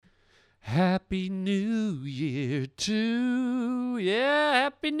Happy New Year to yeah,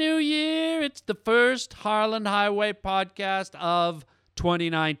 Happy New Year. It's the first Harland Highway podcast of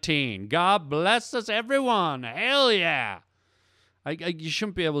 2019. God bless us, everyone. Hell yeah. You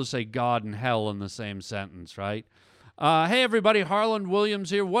shouldn't be able to say God and hell in the same sentence, right? Hey, everybody. Harland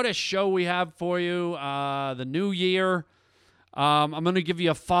Williams here. What a show we have for you. The new year. I'm going to give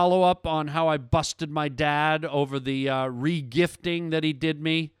you a follow-up on how I busted my dad over the re-gifting that he did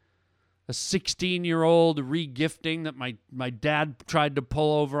me. A 16-year-old re-gifting that my dad tried to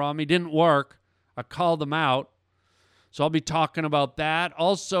pull over on me. Didn't work. I called him out. So I'll be talking about that.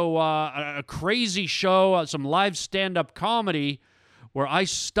 Also, a crazy show, some live stand-up comedy where I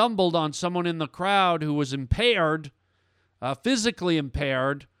stumbled on someone in the crowd who was impaired, physically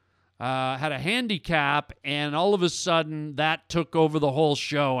impaired, had a handicap, and all of a sudden that took over the whole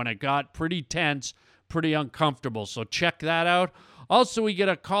show, and it got pretty tense, pretty uncomfortable. So check that out. Also, we get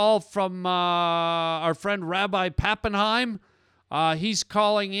a call from our friend Rabbi Pappenheim. He's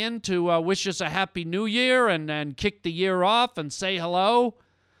calling in to wish us a Happy New Year and kick the year off and say hello.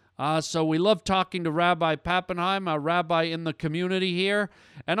 So we love talking to Rabbi Pappenheim, a rabbi in the community here.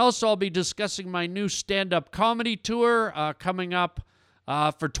 And also, I'll be discussing my new stand-up comedy tour coming up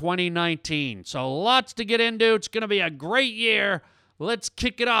for 2019. So lots to get into. It's going to be a great year. Let's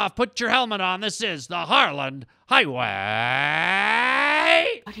kick it off. Put your helmet on. This is the Harland Highway.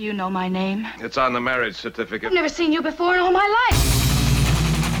 How do you know my name? It's on the marriage certificate. I've never seen you before in all my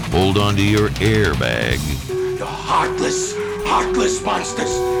life. Hold on to your airbag. You heartless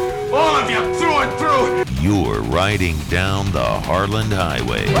monsters. All of you, through and through. You're riding down the Harland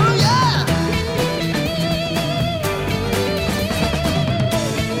Highway. Oh, yeah!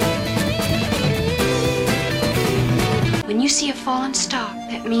 When you see a fallen stalk,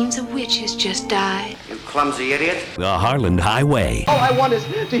 that means a witch has just died. You clumsy idiot. The Harland Highway. All I want is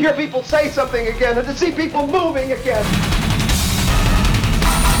to hear people say something again and to see people moving again.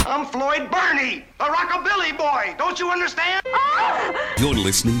 I'm Floyd Burney, a rockabilly boy. Don't you understand? You're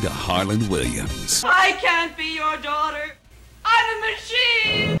listening to Harland Williams. I can't be your daughter. I'm a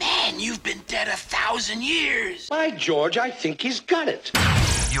machine. Man, you've been dead 1,000 years. By George, I think he's got it.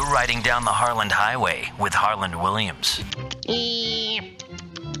 You're riding down the Harland Highway with Harland Williams.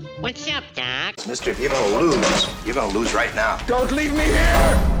 What's up, Doc? Mister, if you're gonna lose right now. Don't leave me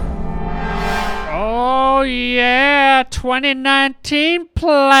here! Oh, yeah, 2019,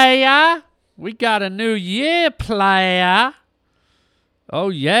 player. We got a new year, player. Oh,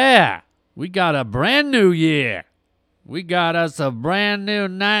 yeah, we got a brand new year. We got us a brand new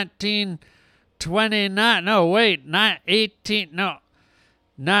 1929. No, wait, not 18. No,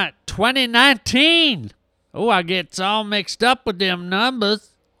 not 2019. Oh, I get all mixed up with them numbers.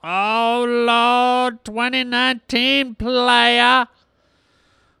 Oh, Lord, 2019, player.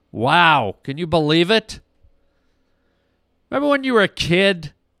 Wow, can you believe it? Remember when you were a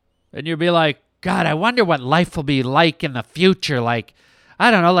kid and you'd be like, God, I wonder what life will be like in the future. Like,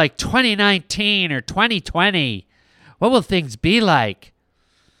 I don't know, like 2019 or 2020. What will things be like?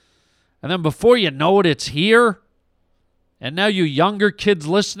 And then before you know it, it's here. And now you younger kids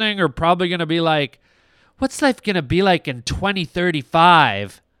listening are probably going to be like, what's life going to be like in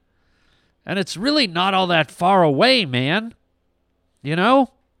 2035? And it's really not all that far away, man. You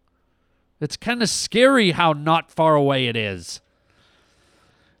know? It's kind of scary how not far away it is.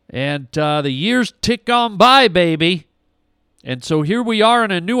 And the years tick on by, baby. And so here we are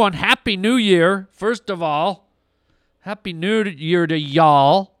in a new one. Happy New Year, first of all. Happy New Year to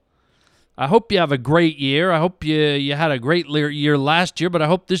y'all. I hope you have a great year. I hope you had a great year last year, but I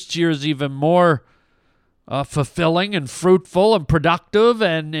hope this year is even more fulfilling and fruitful and productive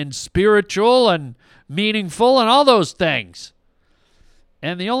and spiritual and meaningful and all those things.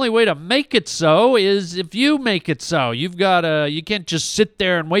 And the only way to make it so is if you make it so. You can't just sit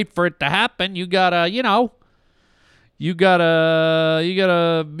there and wait for it to happen. You gotta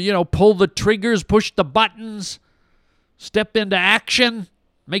pull the triggers, push the buttons, step into action,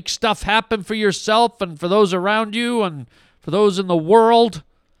 make stuff happen for yourself and for those around you and for those in the world.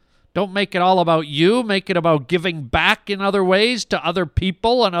 Don't make it all about you. Make it about giving back in other ways to other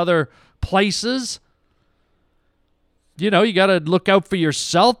people and other places. You know, you got to look out for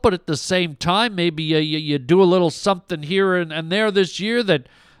yourself, but at the same time, maybe you do a little something here and there this year that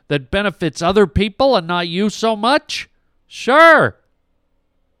benefits other people and not you so much. Sure.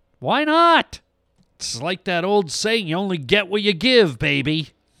 Why not? It's like that old saying, you only get what you give, baby.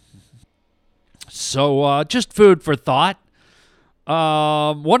 So just food for thought.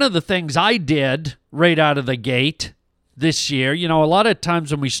 One of the things I did right out of the gate this year, you know, a lot of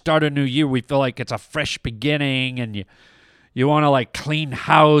times when we start a new year, we feel like it's a fresh beginning and You want to like clean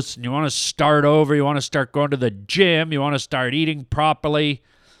house, and you want to start over. You want to start going to the gym. You want to start eating properly.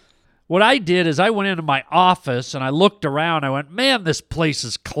 What I did is I went into my office and I looked around. I went, man, this place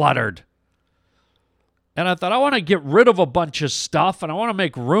is cluttered. And I thought, I want to get rid of a bunch of stuff, and I want to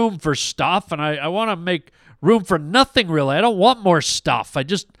make room for stuff, and I want to make room for nothing really. I don't want more stuff. I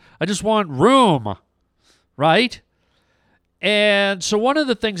just want room, right? And so one of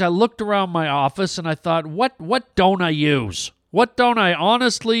the things, I looked around my office and I thought, what don't I use? What don't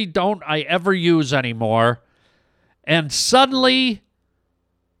I ever use anymore? And suddenly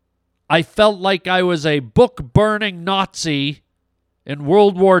I felt like I was a book-burning Nazi in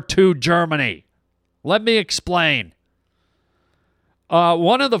World War II Germany. Let me explain.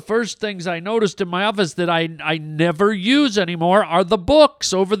 One of the first things I noticed in my office that I never use anymore are the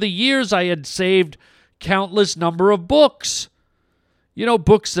books. Over the years, I had saved countless number of books. You know,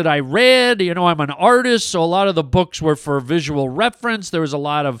 books that I read. You know, I'm an artist, so a lot of the books were for visual reference. There was a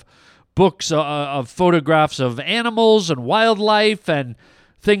lot of books of photographs of animals and wildlife and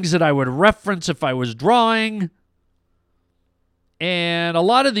things that I would reference if I was drawing. And a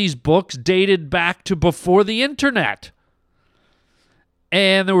lot of these books dated back to before the internet.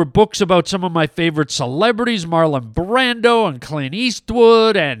 And there were books about some of my favorite celebrities, Marlon Brando and Clint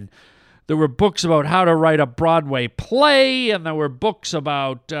Eastwood, and there were books about how to write a Broadway play, and there were books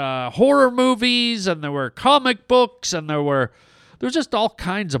about horror movies, and there were comic books, and there was just all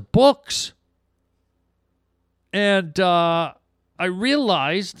kinds of books. And I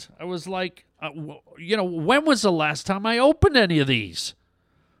realized, I was like, when was the last time I opened any of these?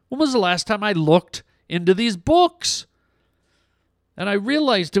 When was the last time I looked into these books? And I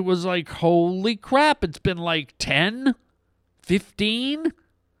realized it was like, holy crap, it's been like 10, 15,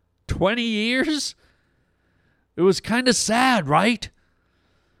 20 years. It was kind of sad, right?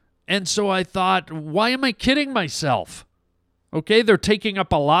 And so I thought, why am I kidding myself? Okay, they're taking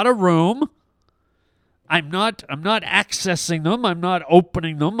up a lot of room. I'm not accessing them. I'm not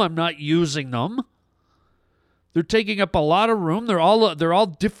opening them. I'm not using them. They're taking up a lot of room. They're all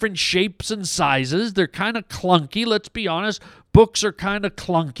different shapes and sizes. They're kind of clunky, let's be honest. Books are kind of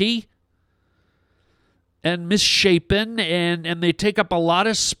clunky and misshapen, and they take up a lot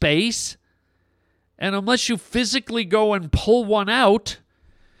of space. And unless you physically go and pull one out,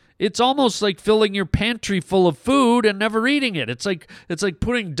 it's almost like filling your pantry full of food and never eating it. It's like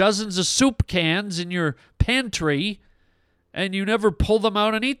putting dozens of soup cans in your pantry and you never pull them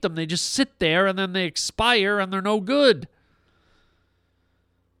out and eat them. They just sit there and then they expire and they're no good.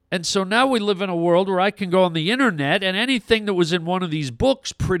 And so now we live in a world where I can go on the internet and anything that was in one of these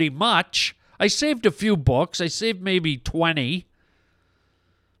books, pretty much, I saved a few books. I saved maybe 20.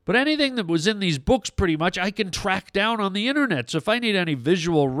 But anything that was in these books, pretty much, I can track down on the internet. So if I need any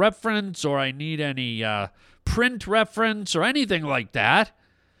visual reference or I need any print reference or anything like that,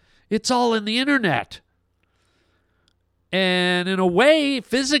 it's all in the internet. And in a way,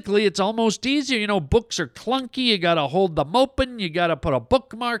 physically, it's almost easier. You know, books are clunky. You got to hold them open. You got to put a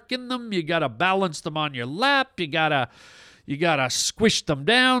bookmark in them. You got to balance them on your lap. You got to squish them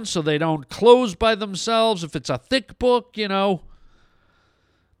down so they don't close by themselves if it's a thick book, you know.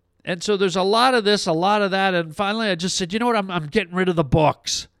 And so there's a lot of this, a lot of that, and finally I just said, you know what, I'm getting rid of the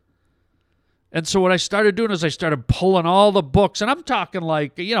books. And so what I started doing is I started pulling all the books, and I'm talking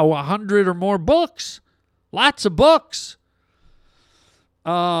like, 100 or more books. Lots of books.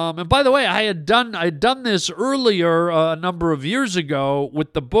 And by the way, I'd done this earlier a number of years ago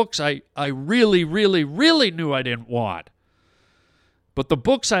with the books I really, really, really knew I didn't want. But the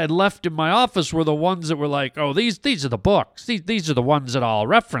books I had left in my office were the ones that were like, oh, these are the books. These are the ones that I'll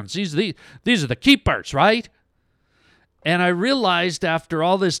reference. These are the keepers, right? And I realized after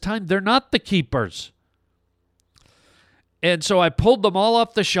all this time, they're not the keepers. And so I pulled them all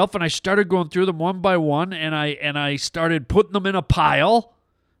off the shelf and I started going through them one by one, and I started putting them in a pile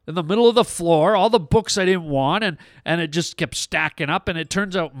in the middle of the floor, all the books I didn't want, and it just kept stacking up, and it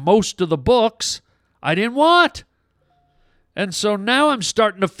turns out most of the books I didn't want. And so now I'm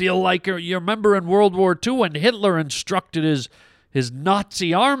starting to feel like, you remember in World War II when Hitler instructed his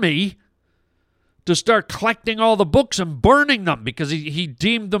Nazi army to start collecting all the books and burning them because he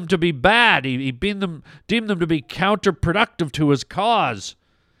deemed them to be bad. He deemed them to be counterproductive to his cause.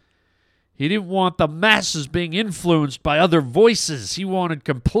 He didn't want the masses being influenced by other voices. He wanted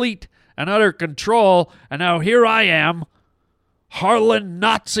complete and utter control. And now here I am, Harlan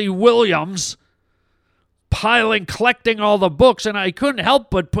Nazi Williams, collecting all the books, and I couldn't help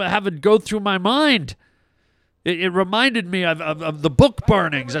but have it go through my mind. It reminded me of the book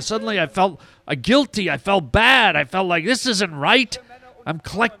burnings. I felt guilty. I felt bad. I felt like this isn't right. I'm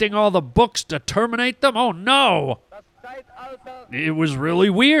collecting all the books to terminate them. Oh, no. it was really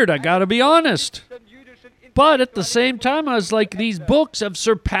weird, I gotta be honest. But at the same time, I was like, these books have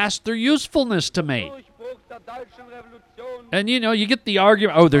surpassed their usefulness to me. And, you get the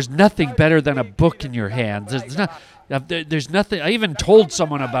argument, oh, there's nothing better than a book in your hands. There's nothing. I even told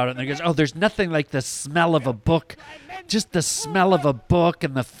someone about it, and they goes, oh, there's nothing like the smell of a book. Just the smell of a book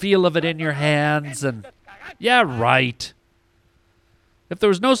and the feel of it in your hands. And, yeah, right. If there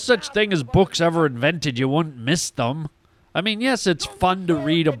was no such thing as books ever invented, you wouldn't miss them. I mean, yes, it's fun to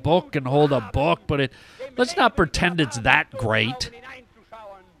read a book and hold a book, but let's not pretend it's that great.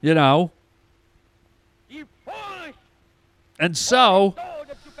 And so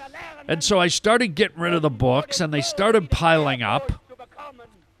I started getting rid of the books, and they started piling up.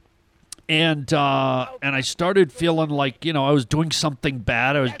 And I started feeling like, I was doing something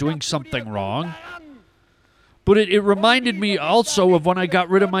bad. I was doing something wrong. But it reminded me also of when I got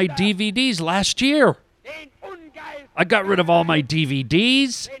rid of my DVDs last year. I got rid of all my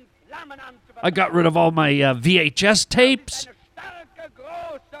DVDs. I got rid of all my VHS tapes.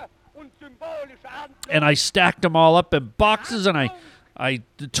 And I stacked them all up in boxes, and I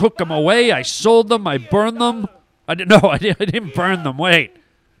took them away. I sold them. I burned them. I didn't burn them. Wait.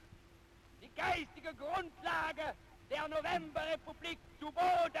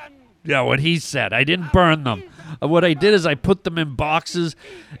 Yeah, what he said. I didn't burn them. What I did is I put them in boxes.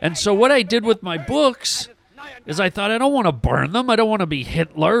 And so what I did with my books is I thought, I don't want to burn them. I don't want to be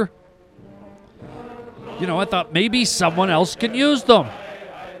Hitler. I thought maybe someone else can use them.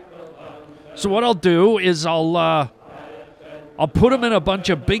 So what I'll do is I'll put them in a bunch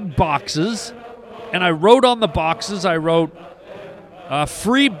of big boxes. And I wrote on the boxes,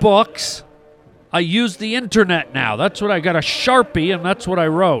 free books. I use the internet now. That's what I got, a Sharpie, and that's what I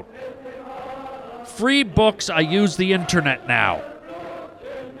wrote. Free books, I use the internet now.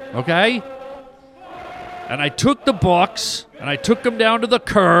 Okay? And I took the books, and I took them down to the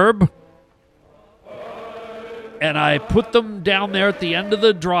curb, and I put them down there at the end of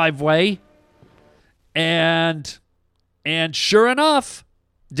the driveway, and sure enough,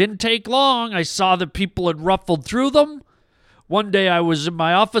 didn't take long. I saw that people had ruffled through them. One day I was in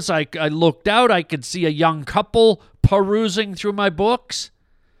my office, I looked out, I could see a young couple perusing through my books.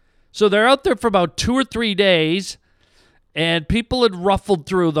 So they're out there for about 2 or 3 days, and people had ruffled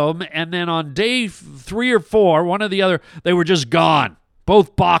through them, and then on day 3 or 4, one or the other, they were just gone.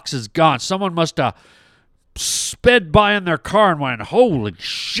 Both boxes gone. Someone must have sped by in their car and went, holy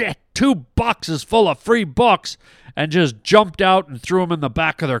shit, 2 boxes full of free books, and just jumped out and threw them in the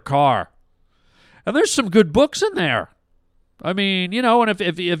back of their car. And there's some good books in there. I mean, and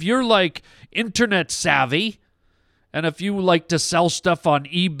if you're like internet savvy, and if you like to sell stuff on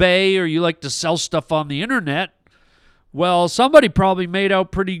eBay or you like to sell stuff on the internet, well, somebody probably made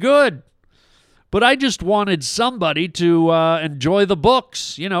out pretty good. But I just wanted somebody to enjoy the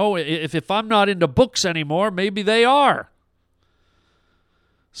books. If I'm not into books anymore, maybe they are.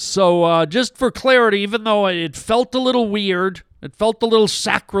 So just for clarity, even though it felt a little weird, it felt a little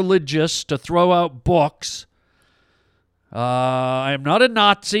sacrilegious to throw out books, I am not a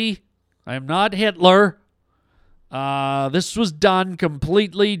Nazi. I am not Hitler. This was done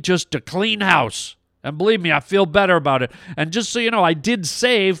completely just to clean house. And believe me, I feel better about it. And just so you know, I did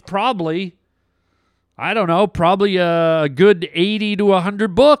save probably a good 80 to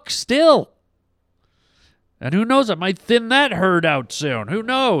 100 books still. And who knows, I might thin that herd out soon. Who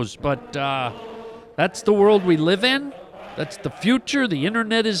knows? But that's the world we live in. That's the future. The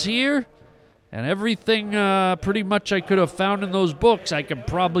internet is here. And everything pretty much I could have found in those books, I can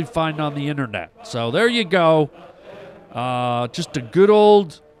probably find on the internet. So there you go. Just a good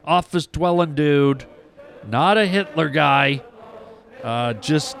old office-dwelling dude. Not a Hitler guy.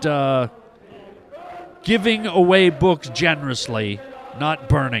 Just giving away books generously, not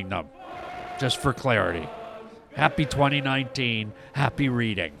burning them. Just for clarity. Happy 2019. Happy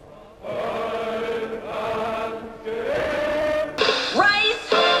reading.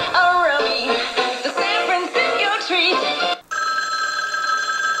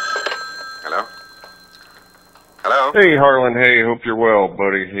 Hello? Hey, Harlan. Hey, hope you're well,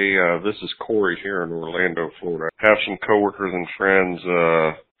 buddy. Hey, this is Corey here in Orlando, Florida. Have some coworkers and friends,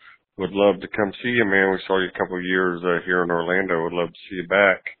 would love to come see you, man. We saw you a couple of years here in Orlando. Would love to see you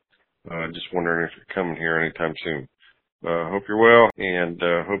back. Just wondering if you're coming here anytime soon. Hope you're well, and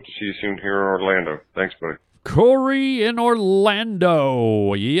hope to see you soon here in Orlando. Thanks, buddy. Corey in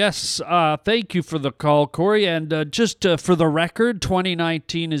Orlando. Yes, thank you for the call, Corey. And just for the record,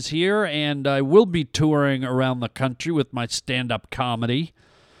 2019 is here, and I will be touring around the country with my stand-up comedy.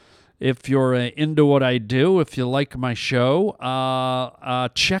 If you're into what I do, if you like my show,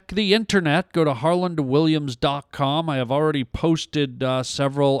 check the internet. Go to harlandwilliams.com. I have already posted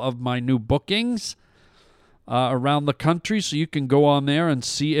several of my new bookings around the country, so you can go on there and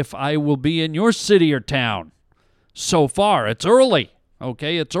see if I will be in your city or town. So far, it's early.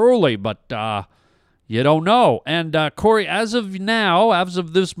 Okay, it's early, but you don't know. And Corey, as of now, as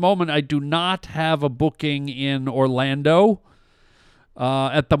of this moment, I do not have a booking in Orlando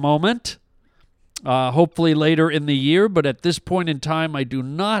at the moment. Hopefully later in the year, but at this point in time, I do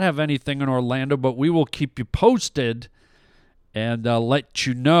not have anything in Orlando, but we will keep you posted and let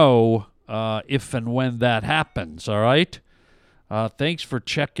you know if and when that happens, all right? Thanks for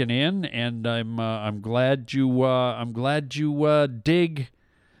checking in, and I'm glad you dig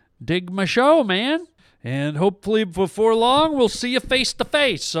my show, man. And hopefully before long, we'll see you face to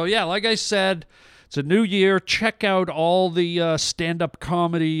face. So yeah, like I said, it's a new year. Check out all the stand-up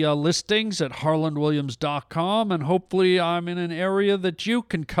comedy listings at harlandwilliams.com, and hopefully I'm in an area that you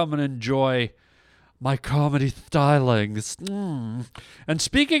can come and enjoy my comedy stylings. And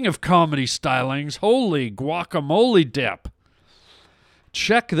speaking of comedy stylings, holy guacamole dip.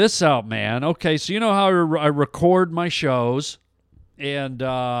 Check this out, man. Okay, so you know how I record my shows, and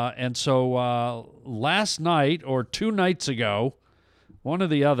so last night or 2 nights ago, one or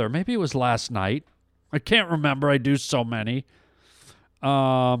the other, maybe it was last night, I can't remember, I do so many.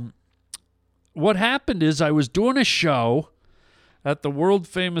 What happened is I was doing a show at the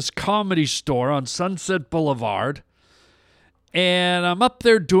world-famous Comedy Store on Sunset Boulevard, and I'm up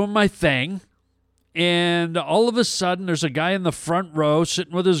there doing my thing, and all of a sudden there's a guy in the front row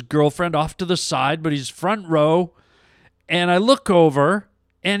sitting with his girlfriend off to the side, but he's front row, and I look over,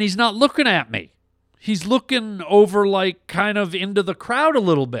 and he's not looking at me. He's looking over, like, kind of into the crowd a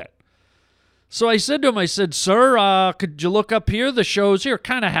little bit. So I said to him, sir, could you look up here? The show's here.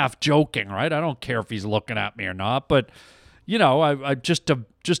 Kind of half joking, right? I don't care if he's looking at me or not, but, you know, I just to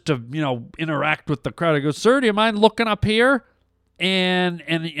interact with the crowd. I go, sir, do you mind looking up here? And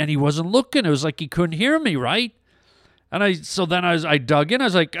he wasn't looking. It was like he couldn't hear me, right? And I dug in. I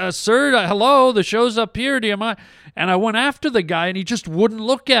was like, sir, hello, the show's up here. Do you mind? And I went after the guy, and he just wouldn't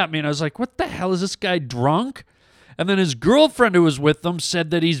look at me. And I was like, what the hell, is this guy drunk? And then his girlfriend who was with him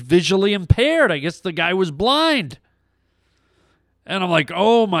said that he's visually impaired. I guess the guy was blind. And I'm like,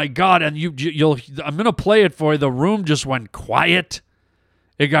 oh, my God. And I'm going to play it for you. The room just went quiet.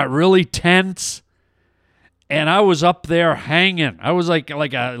 It got really tense. And I was up there hanging. I was like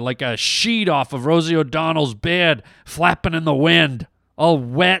a sheet off of Rosie O'Donnell's bed, flapping in the wind, all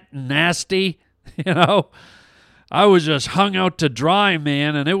wet and nasty, you know. I was just hung out to dry,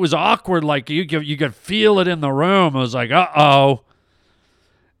 man, and it was awkward. Like you could feel it in the room. I was like, uh-oh.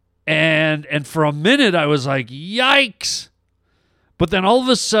 And for a minute, I was like, yikes. But then all of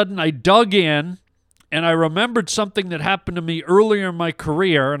a sudden, I dug in, and I remembered something that happened to me earlier in my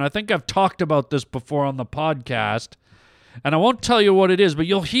career, and I think I've talked about this before on the podcast, and I won't tell you what it is, but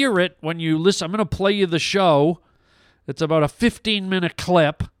you'll hear it when you listen. I'm going to play you the show. It's about a 15-minute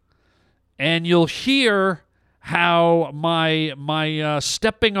clip, and you'll hear how my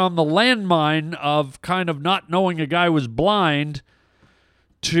stepping on the landmine of kind of not knowing a guy was blind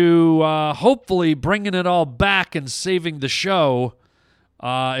to hopefully bringing it all back and saving the show.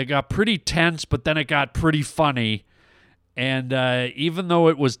 It got pretty tense, but then it got pretty funny. And even though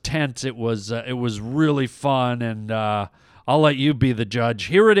it was tense, it was really fun. And I'll let you be the judge.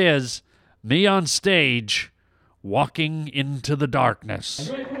 Here it is, me on stage, walking into the darkness.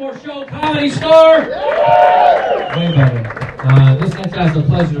 Ready for more show, Comedy Store? Way better. This next guy's a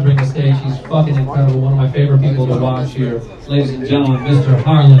pleasure to bring to stage. He's fucking incredible. One of my favorite people to watch here. Ladies and gentlemen, Mr.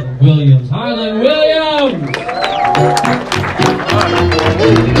 Harlan Williams. Harlan Williams!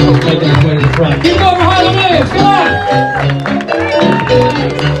 Making his way to the front. Give it over, Harlan Williams! Come on!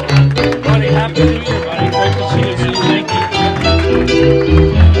 Buddy, happy New Year, buddy. Great to see you. Thank you.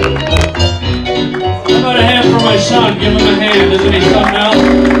 How about a hand for my son? Give him a hand. Isn't he something else?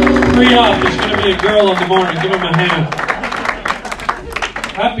 Free up. There's going to be a girl in the morning. Give him a hand.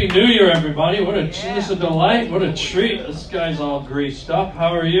 Happy New Year, everybody. This is a delight. What a treat. This guy's all greased up.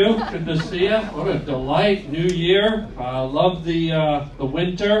 How are you? Good to see you. What a delight. New Year. Love the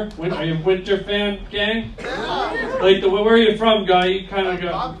winter. Are you a winter fan, gang? Like where are you from, guy? You kind of go.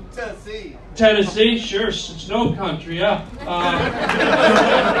 I'm Tennessee. Tennessee? Sure. Snow country, yeah.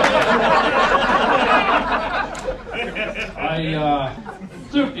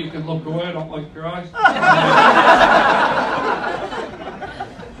 If you can look away, I don't like your eyes.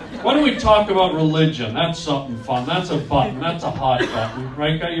 Why don't we talk about religion? That's something fun. That's a button. That's a hot button.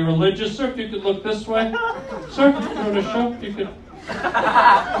 Right, guy? You religious, sir? If you could look this way. Sir, if you're doing a show, you could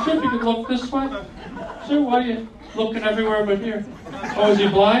Sir, if you could look this way. Sir, why are you looking everywhere but here? Oh, is he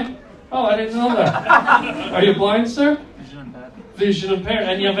blind? Oh, I didn't know that. Are you blind, sir? Vision impaired. Vision impaired.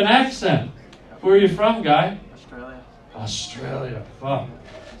 And you have an accent. Where are you from, guy? Australia. Australia. Fuck.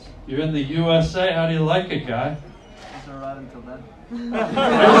 You're in the USA. How do you like it, guy? It's alright until then. No,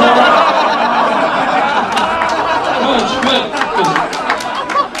 it's good.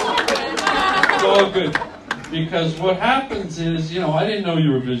 It's all good. Because what happens is, I didn't know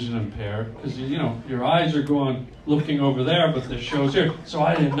you were vision impaired. Because, your eyes are looking over there, but the show's here. So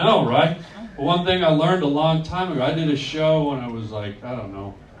I didn't know, right? But one thing I learned a long time ago, I did a show when I was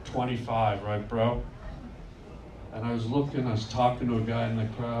 25, right, bro? And I was talking to a guy in the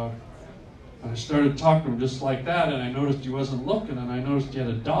crowd. And I started talking to him just like that, and I noticed he wasn't looking, and I noticed he had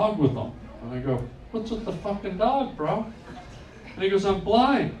a dog with him. And I go, what's with the fucking dog, bro? And he goes, I'm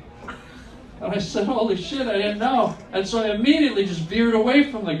blind. And I said, holy shit, I didn't know. And so I immediately just veered away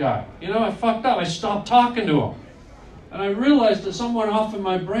from the guy. I fucked up. I stopped talking to him. And I realized that someone off in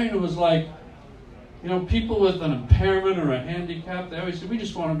my brain was like, people with an impairment or a handicap, they always say, we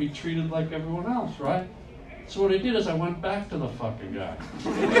just want to be treated like everyone else, right? So what I did is I went back to the fucking guy.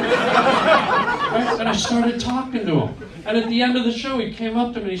 Right? And I started talking to him. And at the end of the show, he came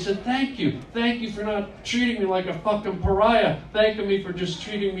up to me and he said, thank you for not treating me like a fucking pariah. Thanking me for just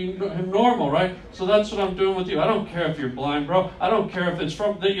treating him normal, right? So that's what I'm doing with you. I don't care if you're blind, bro. I don't care if it's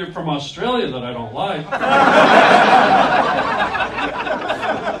that you're from Australia that I don't like.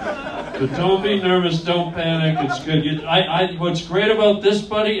 But don't be nervous, don't panic, it's good. What's great about this,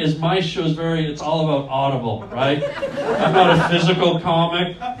 buddy, is my show is it's all about audible, right? I'm not a physical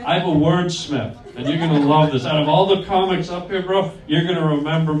comic, I'm a wordsmith, and you're going to love this. Out of all the comics up here, bro, you're going to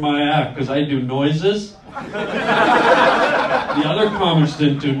remember my act, because I do noises. The other comics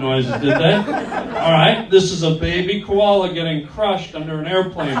didn't do noises, did they? All right, this is a baby koala getting crushed under an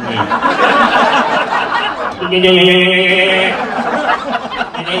airplane wing.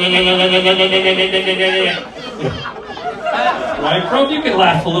 Right, bro? You can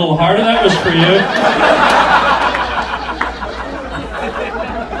laugh a little harder. That was for you.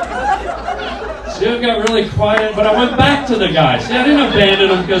 See, I got really quiet, but I went back to the guy. See, I didn't abandon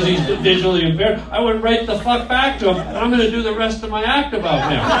him because he's visually impaired. I went right the fuck back to him, and I'm going to do the rest of my act about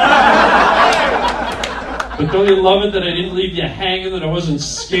him. But don't you love it that I didn't leave you hanging, that I wasn't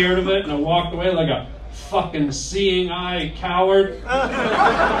scared of it, and I walked away like a fucking seeing eye coward?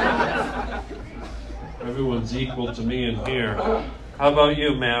 Everyone's equal to me in here. How about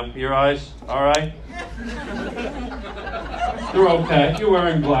you, ma'am? Your eyes all right? They're okay. You're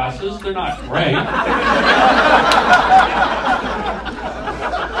wearing glasses. They're not great.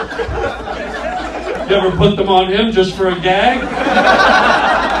 You ever put them on him just for a gag?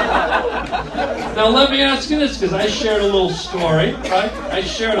 Now let me ask you this, because I shared a little story, right? I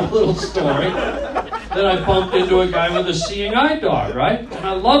shared a little story that I bumped into a guy with a seeing eye dog, right? And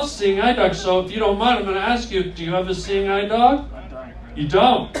I love seeing eye dogs, so if you don't mind, I'm going to ask you, do you have a seeing eye dog? I don't. You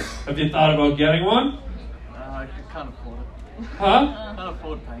don't? Have you thought about getting one? I can't afford it. Huh? I can't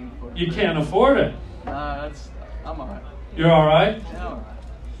afford paying for it. You can't afford it? No, I'm alright. You're alright? Yeah, alright.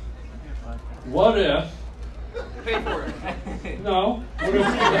 What if... Pay for it. No. What if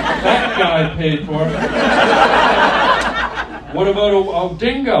that guy paid for it? What about a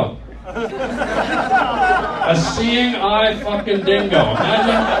dingo? A seeing eye fucking dingo.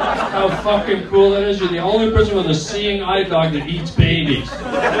 Imagine how fucking cool that is. You're the only person with a seeing eye dog that eats babies.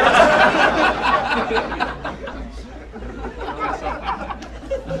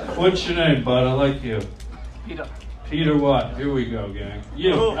 What's your name, bud? I like you. Peter. Peter what? Here we go, gang.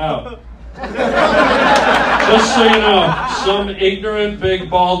 You, out. Just so you know, some ignorant big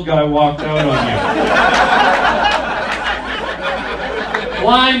bald guy walked out on you.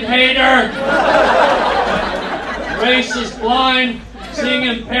 Blind hater! Racist blind, seeing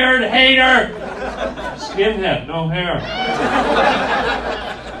impaired hater! Skinhead, no hair.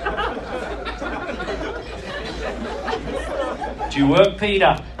 Do you work,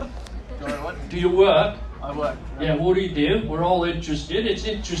 Peter? Do you work? I work. Yeah, what do you do? We're all interested. It's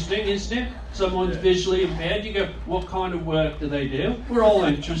interesting, isn't it? Someone's visually impaired. You go, what kind of work do they do? We're all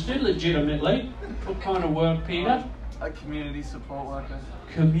interested, legitimately. What kind of work, Peter? A community support worker.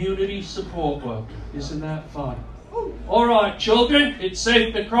 Community support worker. Isn't that fun? All right, children, it's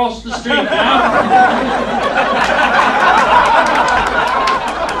safe to cross the street now.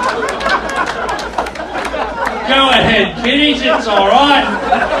 Go ahead, kiddies, it's all right.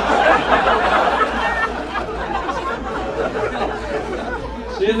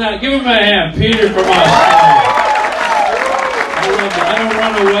 See that? Give him a hand, Peter from Australia. I love it. I don't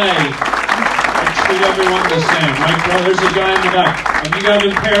run away. I treat everyone the same, right, bro? There's a guy in the back. If you got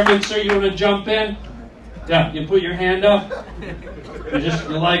impairment, sir, you want to jump in? Yeah, you put your hand up. You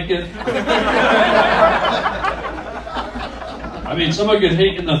like it. I mean, someone could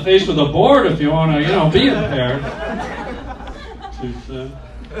hit you in the face with a board if you want to, be impaired. Too soon.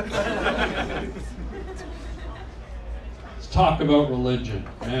 Let's talk about religion,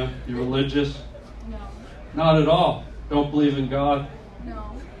 man. You religious? No. Not at all. Don't believe in God?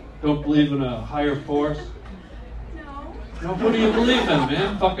 No. Don't believe in a higher force? No. No, what do you believe in,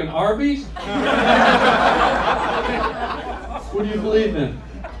 man? Fucking Arby's? What do you believe in?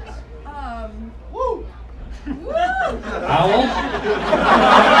 Woo! Woo! Owls?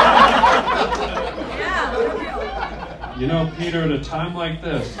 Yeah. You know, Peter, at a time like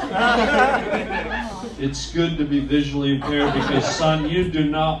this, it's good to be visually impaired because, son, you do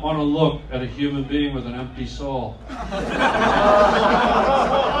not want to look at a human being with an empty soul.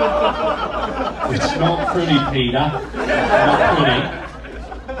 It's not pretty, Peter. Not pretty.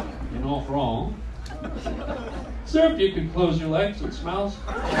 You're not wrong. Sir, if you could close your legs, it smells.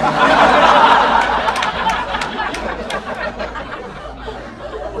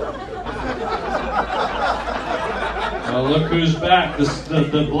 Well, look who's back.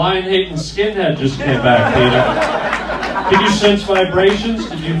 The blind-hating skinhead just came back, Peter. Can you sense vibrations?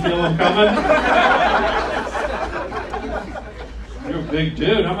 Did you feel them coming? You're a big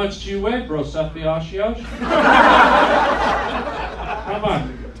dude. How much do you weigh, bro? Sephioshios? Come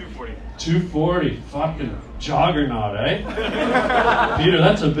on. 240. 240. Fucking juggernaut, eh? Peter,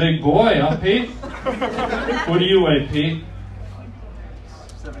 that's a big boy, huh, Pete? What do you weigh, Pete?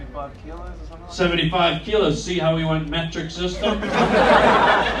 75 kilos or something? 75 kilos. See how we went metric system?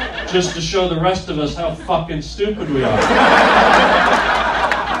 Just to show the rest of us how fucking stupid we are.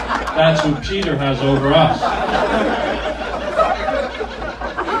 That's what Peter has over us.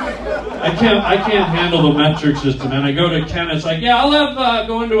 I can't handle the metric system, and I go to Ken, it's like, yeah, I'll have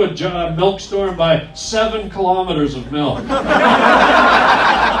go into a milk store and buy 7 kilometers of milk.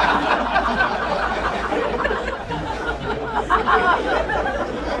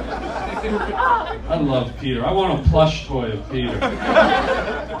 I love Peter. I want a plush toy of Peter.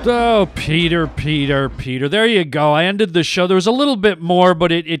 Oh, Peter. There you go. I ended the show. There was a little bit more,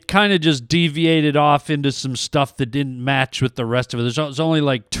 but it kind of just deviated off into some stuff that didn't match with the rest of it. There's only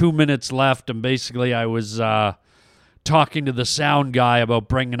like 2 minutes left, and basically I was talking to the sound guy about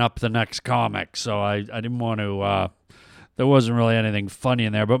bringing up the next comic, so I didn't want to... there wasn't really anything funny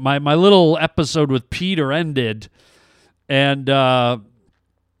in there, but my little episode with Peter ended, and...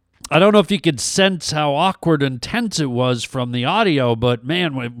 I don't know if you could sense how awkward and tense it was from the audio, but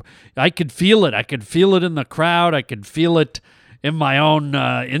man, I could feel it. I could feel it in the crowd. I could feel it in my own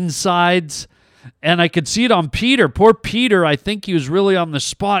insides. And I could see it on Peter. Poor Peter, I think he was really on the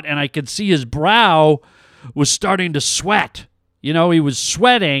spot, and I could see his brow was starting to sweat. He was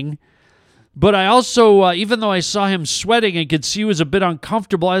sweating. But I also, even though I saw him sweating and could see he was a bit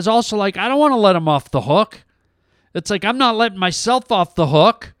uncomfortable, I was also like, I don't want to let him off the hook. It's like, I'm not letting myself off the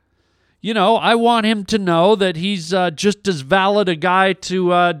hook. I want him to know that he's just as valid a guy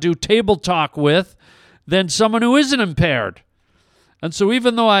to do table talk with than someone who isn't impaired. And so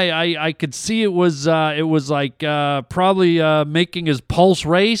even though I could see it was like probably making his pulse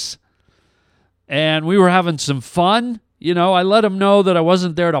race, and we were having some fun, I let him know that I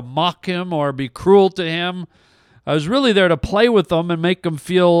wasn't there to mock him or be cruel to him. I was really there to play with him and make him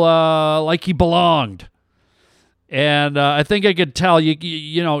feel like he belonged. And I think I could tell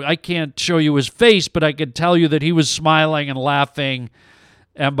you, I can't show you his face, but I could tell you that he was smiling and laughing.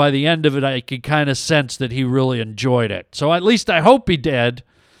 And by the end of it, I could kind of sense that he really enjoyed it. So at least I hope he did.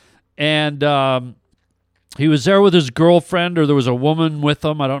 And he was there with his girlfriend, or there was a woman with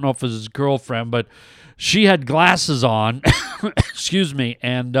him. I don't know if it was his girlfriend, but she had glasses on. Excuse me.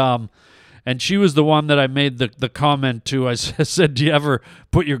 And she was the one that I made the comment to. I said, do you ever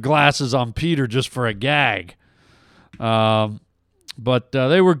put your glasses on Peter just for a gag? But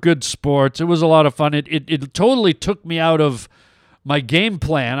they were good sports. It was a lot of fun. It totally took me out of my game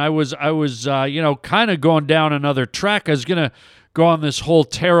plan. I was kind of going down another track. I was going to go on this whole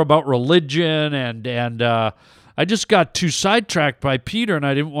tear about religion, and I just got too sidetracked by Peter, and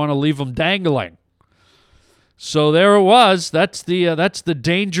I didn't want to leave him dangling. So there it was. That's the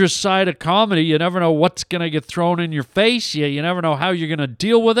dangerous side of comedy. You never know what's going to get thrown in your face. You never know how you're going to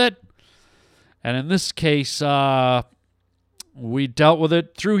deal with it. And in this case, we dealt with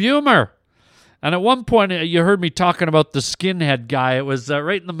it through humor. And at one point, you heard me talking about the skinhead guy. It was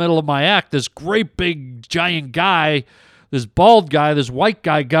right in the middle of my act. This great big giant guy, this bald guy, this white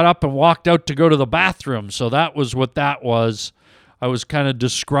guy got up and walked out to go to the bathroom. So that was what that was. I was kind of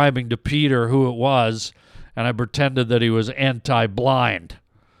describing to Peter who it was, and I pretended that he was anti-blind.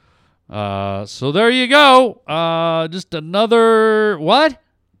 So there you go. Just another... What?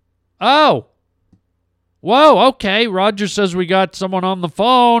 Oh. Whoa, okay. Roger says we got someone on the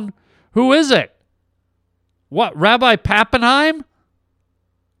phone. Who is it? What, Rabbi Pappenheim?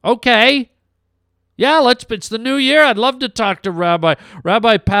 Okay. Yeah, it's the new year. I'd love to talk to Rabbi.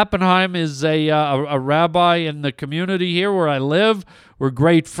 Rabbi Pappenheim is a rabbi in the community here where I live. We're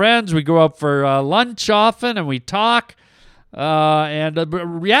great friends. We go out for lunch often, and we talk.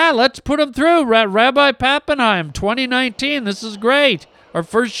 Let's put him through. Rabbi Pappenheim, 2019. This is great. Our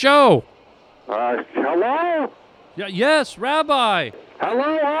first show. Hello? Yes, Rabbi.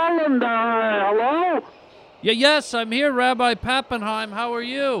 Hello, Holland. Hello? Yes, I'm here, Rabbi Pappenheim. How are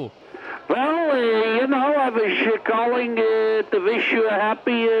you? Well, I was calling to wish you a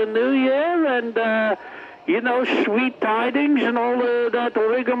happy new year and, sweet tidings and all that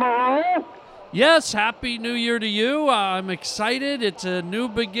rigmarole. Yes, happy new year to you. I'm excited. It's a new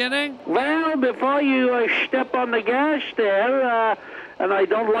beginning. Well, before you step on the gas there, and I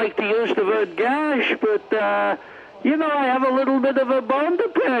don't like to use the word gas, but, I have a little bit of a bone to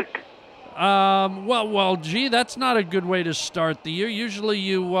pick. Gee, that's not a good way to start the year. Usually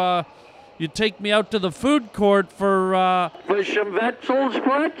you take me out to the food court for some Wetzel's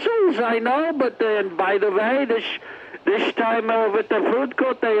pretzels, I know, but by the way, this time with the food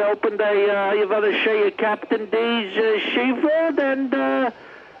court they opened you want to say Captain D's seafood, and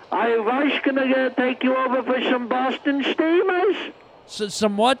I was going to take you over for some Boston steamers.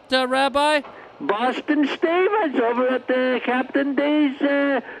 Some what, Rabbi? Boston steamers over at the Captain D's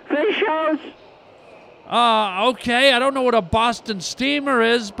fish house. Okay. I don't know what a Boston steamer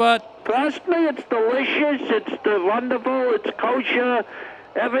is, but... Trust me, it's delicious, it's wonderful, it's kosher.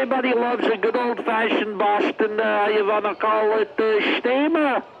 Everybody loves a good old-fashioned Boston, you want to call it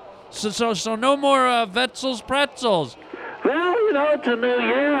steamer. So no more Wetzel's pretzels. Well, it's a new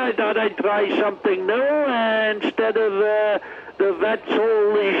year. I thought I'd try something new instead of the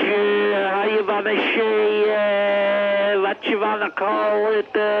Wetzel's, how you want to say, what you want to call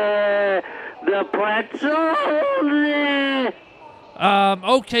it, the pretzels.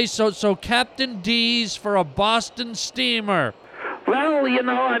 Okay, so Captain D's for a Boston steamer. Well,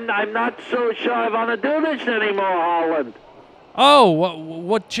 I'm not so sure I want to do this anymore, Holland. Oh,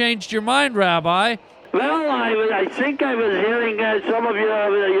 what changed your mind, Rabbi? Well, I think I was hearing some of your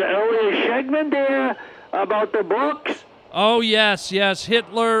earlier segment there about the books. Oh, yes,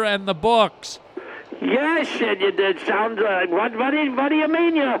 Hitler and the books. Yes, and you did sound like, what do you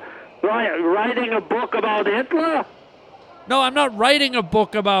mean you're writing a book about Hitler? No, I'm not writing a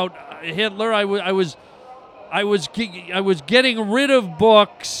book about Hitler. I was getting rid of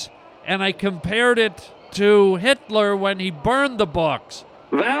books, and I compared it to Hitler when he burned the books.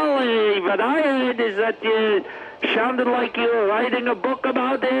 Well, what I heard is that you sounded like you were writing a book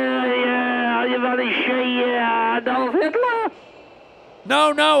about Adolf Hitler.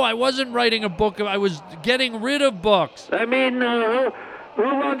 No, I wasn't writing a book. I was getting rid of books. I mean, who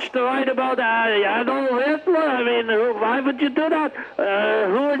wants to write about Adolf Hitler? I mean, why would you do that?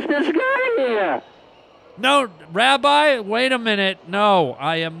 Who is this guy here? No, Rabbi, wait a minute. No,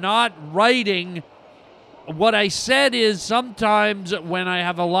 I am not writing. What I said is sometimes when I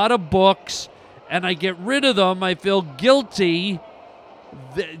have a lot of books and I get rid of them, I feel guilty.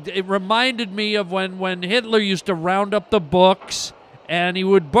 It reminded me of when Hitler used to round up the books and he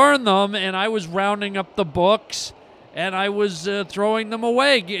would burn them, and I was rounding up the books and I was throwing them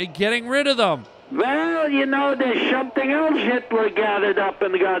away, getting rid of them. Well, there's something else Hitler gathered up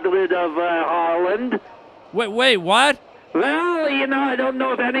and got rid of, Harland. Wait, what? Well, I don't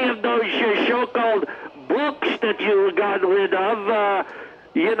know if any of those so-called books that you got rid of,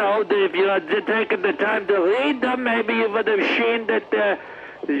 if you had taken the time to read them, maybe you would have seen that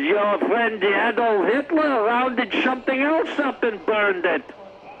your friend Adolf Hitler rounded something else up and burned it.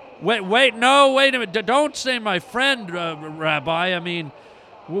 Wait a minute. Don't say my friend, Rabbi. I mean,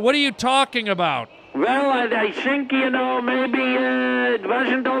 what are you talking about? Well, I think, maybe it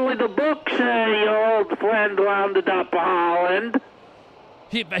wasn't only the books your old friend rounded up, Holland.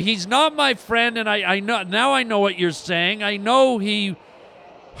 He's not my friend, and I know now. I know what you're saying. I know he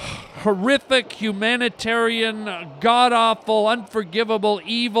horrific, humanitarian, god-awful, unforgivable,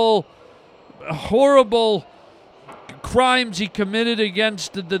 evil, horrible crimes he committed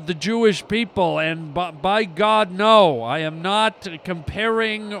against the Jewish people, and by God, no, I am not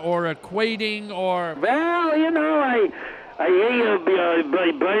comparing or equating or... Well, I hear you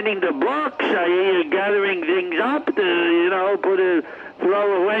burning the books. I hear you gathering things up to, put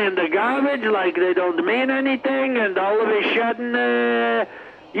throw away in the garbage like they don't mean anything, and all of a sudden,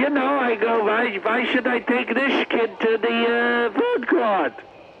 I go, why should I take this kid to the food court?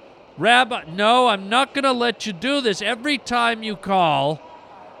 Rabbi, no, I'm not going to let you do this. Every time you call,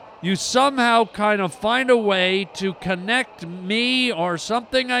 you somehow kind of find a way to connect me or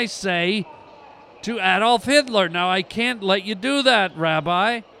something I say to Adolf Hitler. Now, I can't let you do that,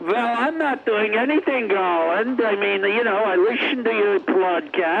 Rabbi. Well, I'm not doing anything, Garland. I mean, I listen to your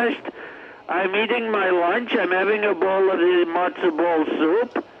podcast. I'm eating my lunch. I'm having a bowl of the matzo ball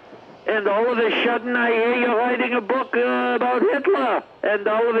soup. And all of a sudden, I hear you writing a book about Hitler. And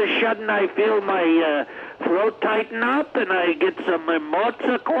all of a sudden, I feel my throat tighten up, and I get some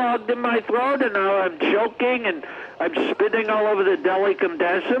matzo clogged in my throat, and now I'm choking, and I'm spitting all over the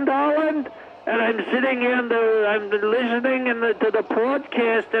delicatessen, Garland. And I'm sitting here and I'm listening to the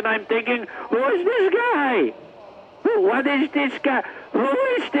broadcast, and I'm thinking, who is this guy? What is this guy? Who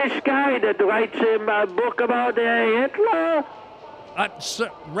is this guy that writes a book about Hitler?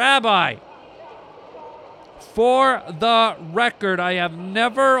 Rabbi, for the record, I have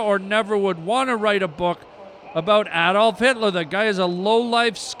never would want to write a book about Adolf Hitler. The guy is a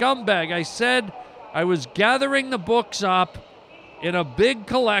low-life scumbag. I said I was gathering the books up in a big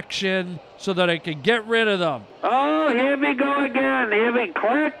collection so that I could get rid of them. Oh, here we go again. Here we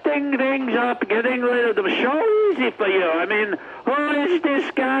collecting things up, getting rid of them. So easy for you. I mean, who is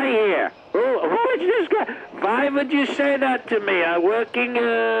this guy here? Who is this guy? Why would you say that to me? A working,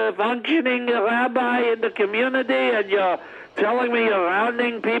 functioning rabbi in the community, and you're telling me you're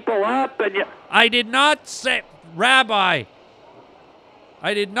rounding people up, and you... I did not say... Rabbi,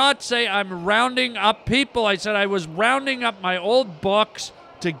 I did not say I'm rounding up people. I said I was rounding up my old books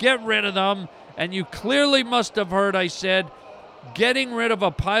to get rid of them, and you clearly must have heard I said getting rid of a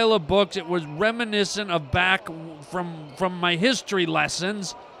pile of books. It was reminiscent of back from my history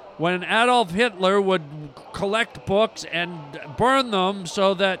lessons when Adolf Hitler would collect books and burn them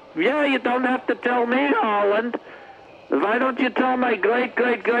so that... Yeah, you don't have to tell me, Holland. Why don't you tell my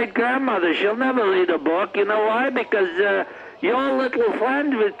great-great-great-grandmother? She'll never read a book. You know why? Because your little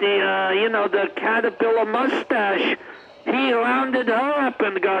friend with the caterpillar mustache, he rounded her up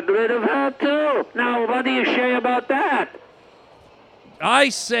and got rid of her, too. Now, what do you say about that? I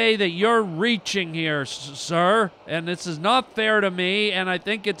say that you're reaching here, sir, and this is not fair to me, and I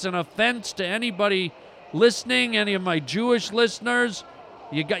think it's an offense to anybody listening, any of my Jewish listeners.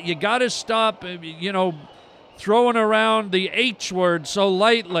 You got to stop, throwing around the H word so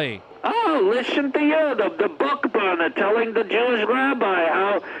lightly. Oh, listen to you, the book burner, telling the Jewish rabbi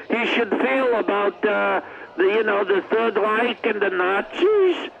how he should feel about the Third Reich and the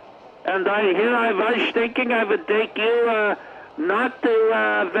Nazis. And I was thinking I would take you not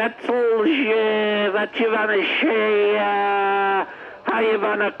to Wetzel's, what you want to say, how you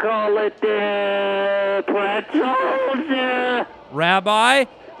want to call it, pretzels. Rabbi?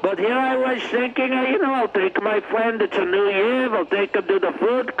 But here I was thinking, I'll take my friend, it's a new year, we'll take him to the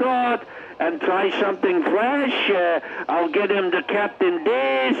food court and try something fresh. I'll get him the Captain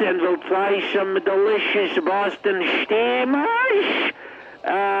D's, and we'll try some delicious Boston steamers.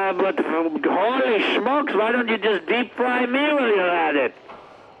 But holy smokes, why don't you just deep fry me while you're at it?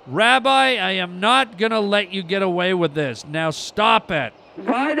 Rabbi, I am not going to let you get away with this. Now stop it.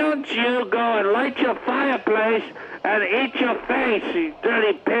 Why don't you go and light your fireplace and eat your face, you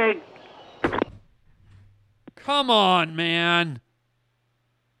dirty pig? Come on, man.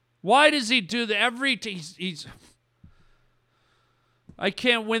 Why does he do that? He's I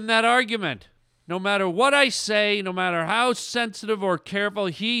can't win that argument. No matter what I say, no matter how sensitive or careful,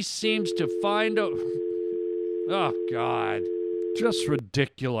 he seems to find a... Oh, God. Just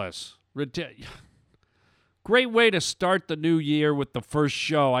ridiculous. Great way to start the new year with the first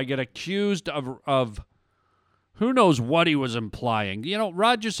show. I get accused of who knows what he was implying.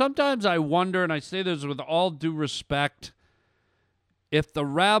 Roger, sometimes I wonder, and I say this with all due respect, if the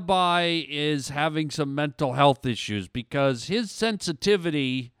rabbi is having some mental health issues, because his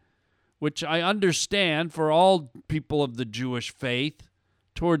sensitivity, which I understand for all people of the Jewish faith,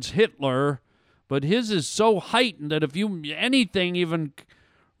 towards Hitler, but his is so heightened that if anything even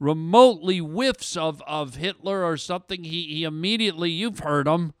remotely whiffs of Hitler or something, he immediately, you've heard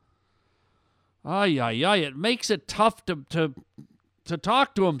him. It makes it tough to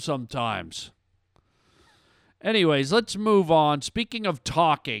talk to him sometimes. Anyways, let's move on. Speaking of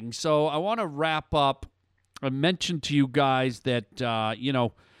talking, so I want to wrap up. I mentioned to you guys that,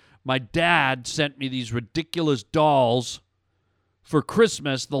 my dad sent me these ridiculous dolls for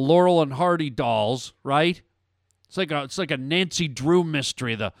Christmas, the Laurel and Hardy dolls, right? It's like a Nancy Drew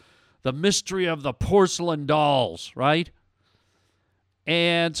mystery, the mystery of the porcelain dolls, right?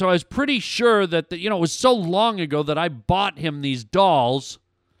 And so I was pretty sure that, it was so long ago that I bought him these dolls.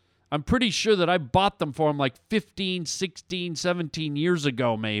 I'm pretty sure that I bought them for him like 15, 16, 17 years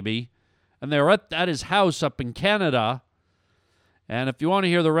ago maybe. And they were at his house up in Canada. And if you want to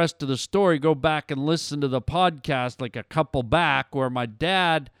hear the rest of the story, go back and listen to the podcast like a couple back where my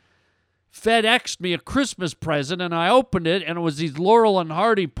dad FedExed me a Christmas present and I opened it and it was these Laurel and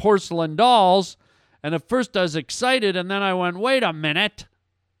Hardy porcelain dolls. And at first I was excited and then I went, wait a minute.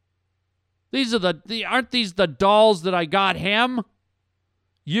 These are aren't these the dolls that I got him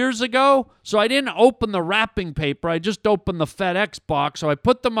years ago? So I didn't open the wrapping paper. I just opened the FedEx box. So I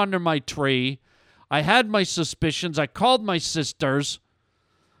put them under my tree. I had my suspicions. I called my sisters.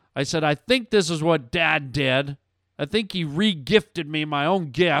 I said, I think this is what Dad did. I think he re-gifted me my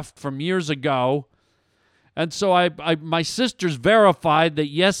own gift from years ago. And so my sisters verified that,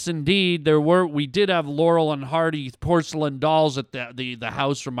 yes, indeed, we did have Laurel and Hardy porcelain dolls at the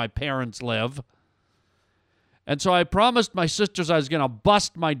house where my parents live. And so I promised my sisters I was going to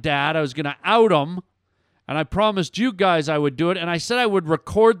bust my dad. I was going to out him. And I promised you guys I would do it. And I said I would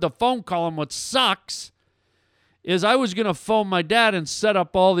record the phone call. And what sucks is I was going to phone my dad and set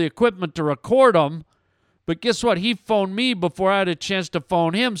up all the equipment to record him. But guess what? He phoned me before I had a chance to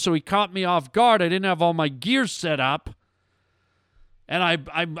phone him. So he caught me off guard. I didn't have all my gear set up. And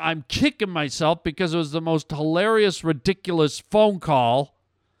I'm kicking myself because it was the most hilarious, ridiculous phone call.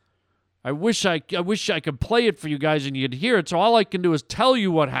 I wish I could play it for you guys and you'd hear it. So all I can do is tell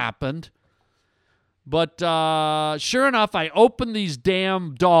you what happened. But sure enough, I opened these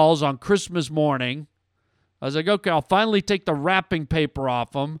damn dolls on Christmas morning. I was like, okay, I'll finally take the wrapping paper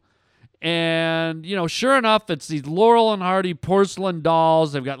off them. And, sure enough, it's these Laurel and Hardy porcelain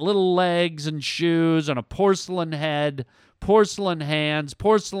dolls. They've got little legs and shoes and a porcelain head, porcelain hands,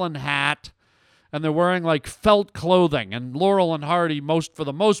 porcelain hat. And they're wearing like felt clothing. And Laurel and Hardy, for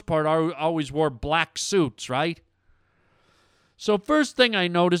the most part, always wore black suits, right? So first thing I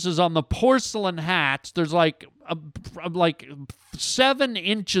notice is on the porcelain hats, there's like 7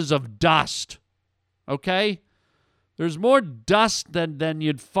 inches of dust. Okay, there's more dust than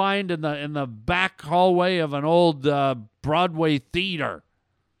you'd find in the back hallway of an old Broadway theater.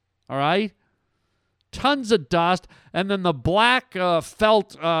 All right, tons of dust, and then the black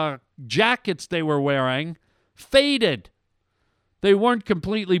felt jackets they were wearing faded. They weren't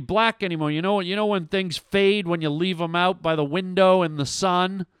completely black anymore. You know when things fade when you leave them out by the window in the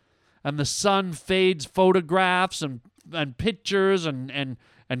sun, and the sun fades photographs and pictures and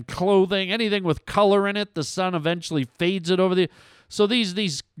clothing, anything with color in it, the sun eventually fades it over So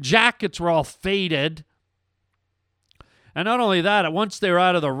these jackets were all faded. And not only that, once they were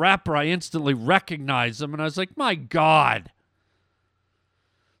out of the wrapper, I instantly recognized them, and I was like, my God.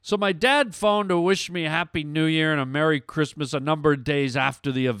 So my dad phoned to wish me a Happy New Year and a Merry Christmas a number of days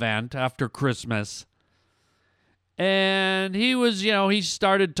after the event, after Christmas. And he was, he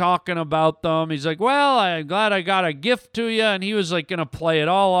started talking about them. He's like, well, I'm glad I got a gift to you. And he was like going to play it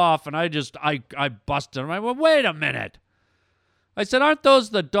all off. And I busted him. I went, wait a minute. I said, aren't those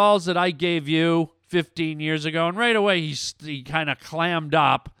the dolls that I gave you 15 years ago? And right away he kind of clammed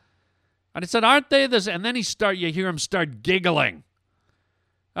up. And I said, aren't they this? And then you hear him start giggling.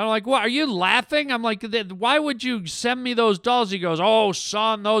 I'm like, what, are you laughing? I'm like, why would you send me those dolls? He goes, oh,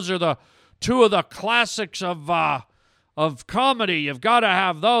 son, those are the 2 of the classics of comedy. You've got to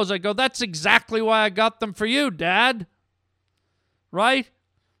have those. I go, that's exactly why I got them for you, Dad. Right?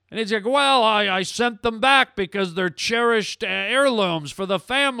 And he's like, well, I sent them back because they're cherished heirlooms for the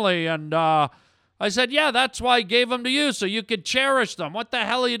family. And I said, yeah, that's why I gave them to you, so you could cherish them. What the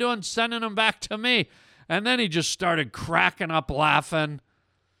hell are you doing sending them back to me? And then he just started cracking up laughing.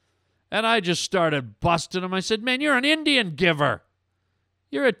 And I just started busting him. I said, man, you're an Indian giver.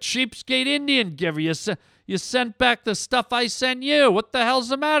 You're a cheapskate Indian giver. You sent back the stuff I sent you. What the hell's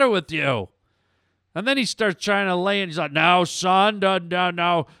the matter with you? And then he starts trying to lay in. He's like, no, son,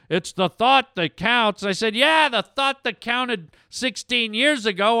 no. It's the thought that counts. I said, yeah, the thought that counted 16 years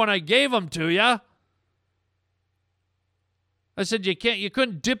ago when I gave them to you. I said, you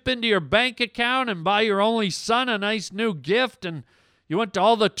couldn't dip into your bank account and buy your only son a nice new gift, and you went to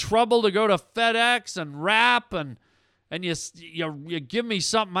all the trouble to go to FedEx and wrap, and you give me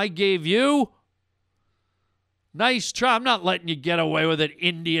something I gave you? Nice try. I'm not letting you get away with it,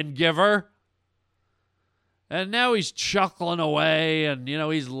 Indian giver. And now he's chuckling away, and,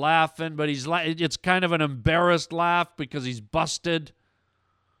 he's laughing, but it's kind of an embarrassed laugh because he's busted.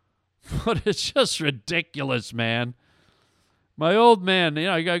 But it's just ridiculous, man. My old man,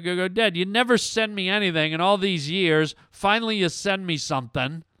 I go, Dad, you never send me anything in all these years. Finally, you send me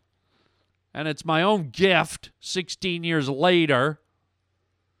something. And it's my own gift 16 years later.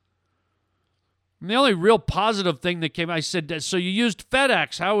 And the only real positive thing that came, I said, so you used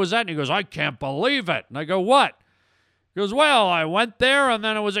FedEx. How was that? And he goes, I can't believe it. And I go, what? He goes, well, I went there, and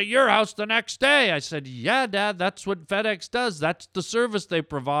then it was at your house the next day. I said, yeah, Dad, that's what FedEx does. That's the service they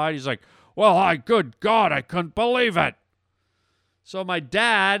provide. He's like, well, good God, I couldn't believe it. So my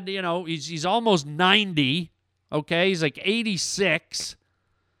dad, you know, he's almost 90, okay? He's like 86.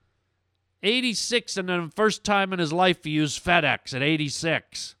 86, and then the first time in his life he used FedEx at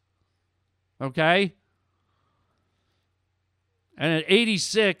 86. Okay? And at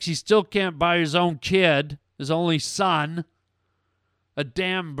 86, he still can't buy his own kid, his only son, a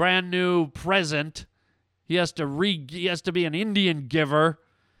damn brand new present. He has to be an Indian giver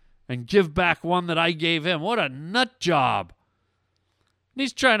and give back one that I gave him. What a nut job. And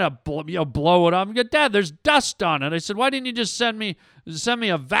he's trying to blow it up. I go, Dad, there's dust on it. I said, why didn't you just send me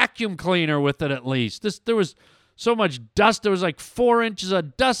a vacuum cleaner with it at least? There was so much dust. There was like 4 inches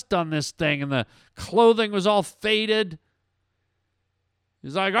of dust on this thing, and the clothing was all faded.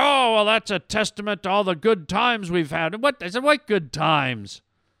 He's like, oh, well, that's a testament to all the good times we've had. What? I said, what good times?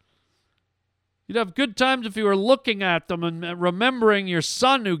 You'd have good times if you were looking at them and remembering your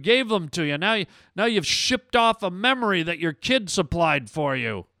son who gave them to you. Now you've shipped off a memory that your kid supplied for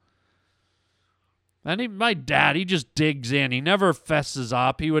you. And my dad, he just digs in. He never fesses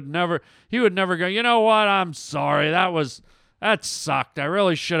up. He would never go, you know what, I'm sorry. That sucked. I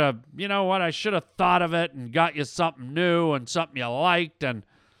really should have, you know what, I should have thought of it and got you something new and something you liked. But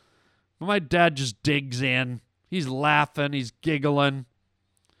my dad just digs in. He's laughing. He's giggling.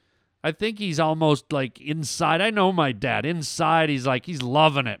 I think he's almost like inside. I know my dad. Inside, he's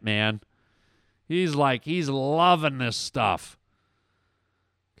loving it, man. He's loving this stuff.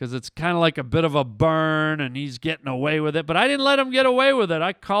 Because it's kind of like a bit of a burn, and he's getting away with it. But I didn't let him get away with it.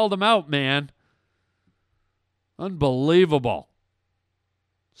 I called him out, man. Unbelievable.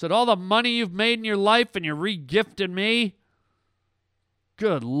 Said, all the money you've made in your life and you're re-gifting me?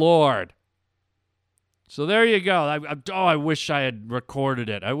 Good Lord. So there you go. I wish I had recorded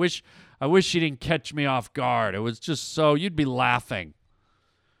it. I wish you didn't catch me off guard. It was just so, you'd be laughing.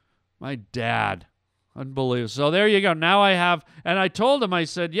 My dad. Unbelievable. So there you go. Now I have, and I told him, I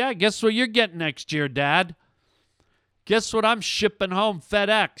said, yeah, guess what you're getting next year, Dad? Guess what I'm shipping home?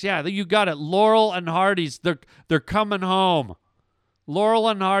 FedEx. Yeah, you got it. Laurel and Hardy's. They're coming home. Laurel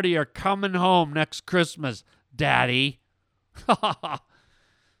and Hardy are coming home next Christmas, Daddy.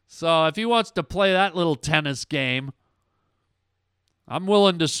 So if he wants to play that little tennis game, I'm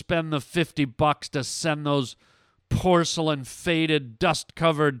willing to spend the $50 to send those porcelain, faded,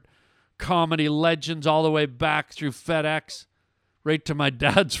 dust-covered comedy legends all the way back through FedEx right to my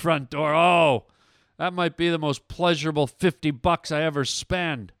dad's front door. Oh, that might be the most pleasurable $50 I ever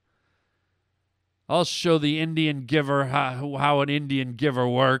spend. I'll show the Indian giver how an Indian giver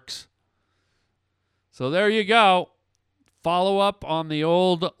works. So there you go. Follow up on the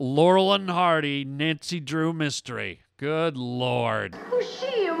old Laurel and Hardy Nancy Drew mystery. Good Lord. Who's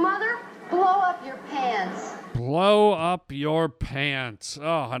she, your mother? Blow up your pants. Blow up your pants.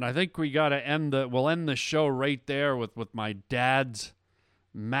 Oh, and I think we got to we'll end the show right there with my dad's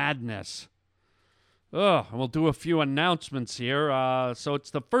madness. Oh, and we'll do a few announcements here. So it's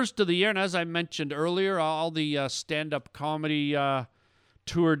the first of the year, and as I mentioned earlier, all the stand-up comedy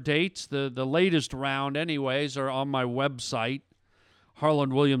tour dates, the latest round anyways, are on my website,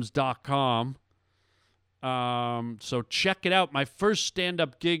 harlandwilliams.com. So check it out. My first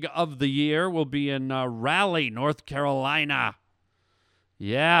stand-up gig of the year will be in Raleigh, North Carolina.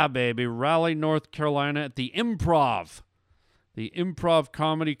 Yeah, baby, Raleigh, North Carolina at the Improv. The Improv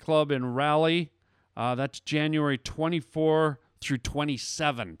Comedy Club in Raleigh. That's January 24 through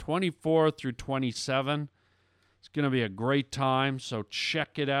 27. 24 through 27. It's going to be a great time, so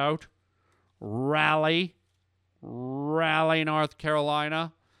check it out. Raleigh, North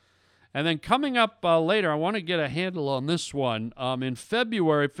Carolina. And then coming up later, I want to get a handle on this one. In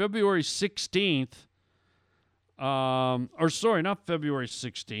February 16th, not February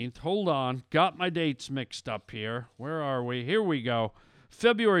 16th. Hold on. Got my dates mixed up here. Where are we? Here we go.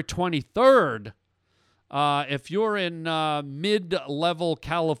 February 23rd. If you're in mid-level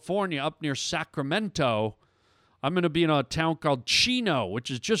California, up near Sacramento, I'm going to be in a town called Chino, which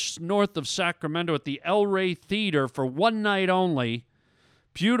is just north of Sacramento at the El Rey Theater for one night only.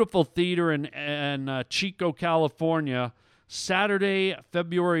 Beautiful theater in Chico, California. Saturday,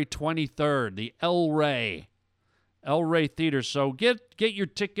 February 23rd, the El Rey Theater. So get your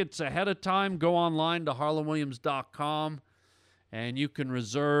tickets ahead of time. Go online to harlandwilliams.com, and you can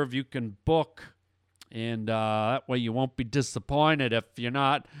reserve, you can book. And that way you won't be disappointed if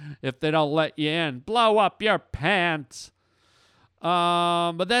they don't let you in. Blow up your pants.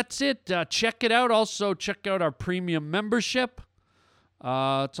 But that's it. Check it out. Also, check out our premium membership.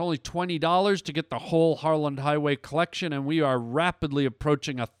 It's only $20 to get the whole Harland Highway collection, and we are rapidly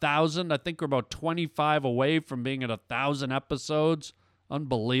approaching 1,000. I think we're about 25 away from being at 1,000 episodes.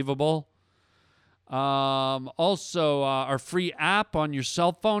 Unbelievable. Also, our free app on your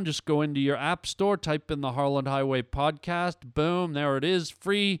cell phone. Just go into your app store, type in the Harland Highway podcast. Boom, there it is,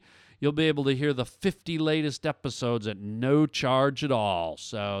 free. You'll be able to hear the 50 latest episodes at no charge at all.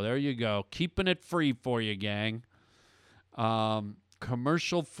 So there you go. Keeping it free for you, gang.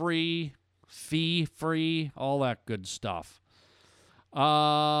 Commercial free, fee free, all that good stuff.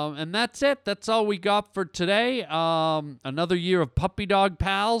 And that's it. That's all we got for today. Another year of Puppy Dog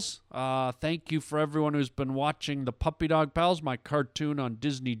Pals. Thank you for everyone who's been watching the Puppy Dog Pals, my cartoon on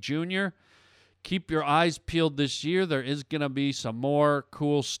Disney Junior. Keep your eyes peeled this year. There is going to be some more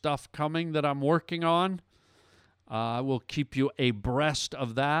cool stuff coming that I'm working on. I will keep you abreast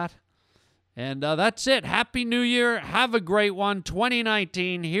of that. And that's it. Happy New Year. Have a great one.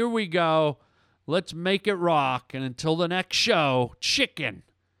 2019. Here we go. Let's make it rock. And until the next show, chicken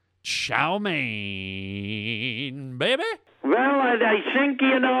chow mein, baby. Well, I think,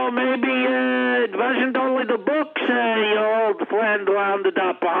 maybe it wasn't only the books your old friend rounded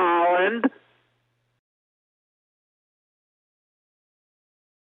up Holland.